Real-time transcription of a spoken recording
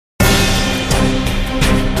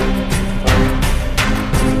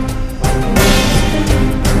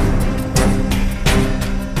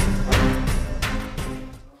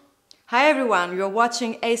Hi everyone, you're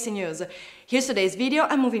watching AC News. Here's today's video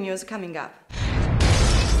and movie news coming up.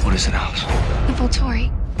 What is it, Alex? The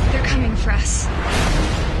Volturi. They're coming for us.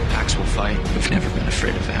 Pax will fight. We've never been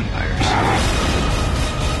afraid of vampires.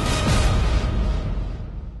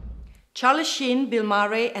 Charlie Sheen, Bill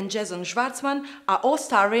Murray and Jason Schwartzman are all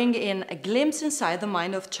starring in A Glimpse Inside the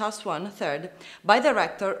Mind of Charles Swan III by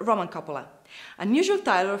director Roman Coppola. Unusual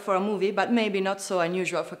title for a movie, but maybe not so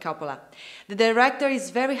unusual for Coppola. The director is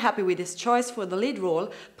very happy with his choice for the lead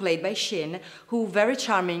role, played by Sheen, who, very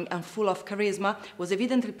charming and full of charisma, was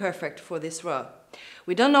evidently perfect for this role.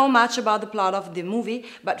 We don't know much about the plot of the movie,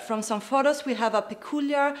 but from some photos we have a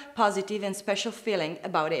peculiar, positive and special feeling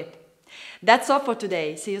about it. That's all for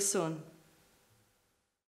today. See you soon.